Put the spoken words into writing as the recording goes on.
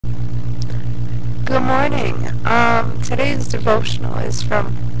Good morning. Today's devotional is from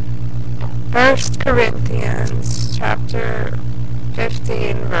 1 Corinthians chapter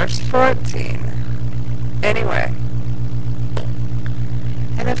 15, verse 14. Anyway,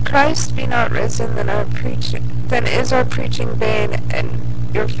 and if Christ be not risen, then is our preaching vain,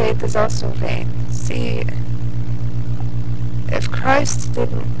 and your faith is also vain. See, if Christ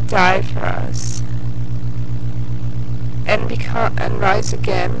didn't die for us and rise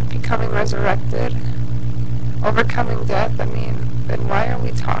again, becoming resurrected, overcoming death, then why are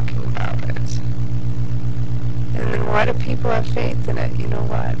we talking about it? And then why do people have faith in it? You know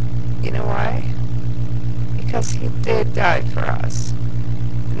what? You know why? Because he did die for us.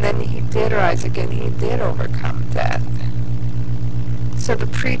 And then he did rise again. He did overcome death. So the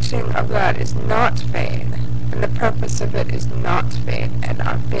preaching of that is not vain. And the purpose of it is not vain. And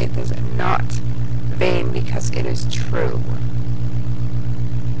our faith is not vain because it is true.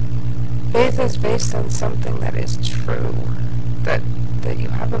 Faith is based on something that is true. That you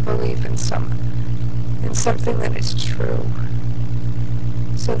have a belief in something that is true.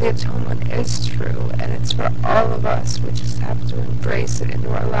 So the atonement is true, and it's for all of us. We just have to embrace it into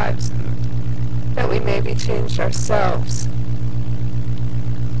our lives, and that we may be changed ourselves.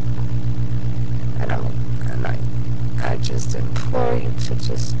 I just implore you to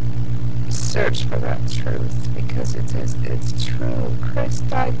just search for that truth, because it's true. Christ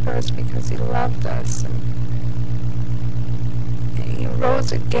died for us because he loved us, and he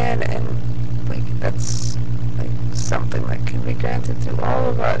rose again, and that's something that can be granted to all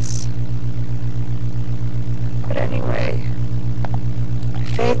of us. But anyway,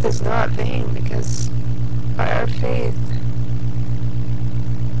 faith is not vain, because by our faith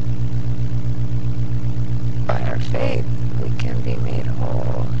we can be made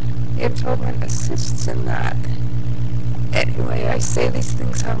whole. The atonement assists in that. Anyway, I say these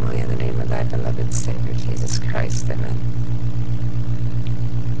things humbly in the name of thy beloved Savior, Jesus Christ. Amen.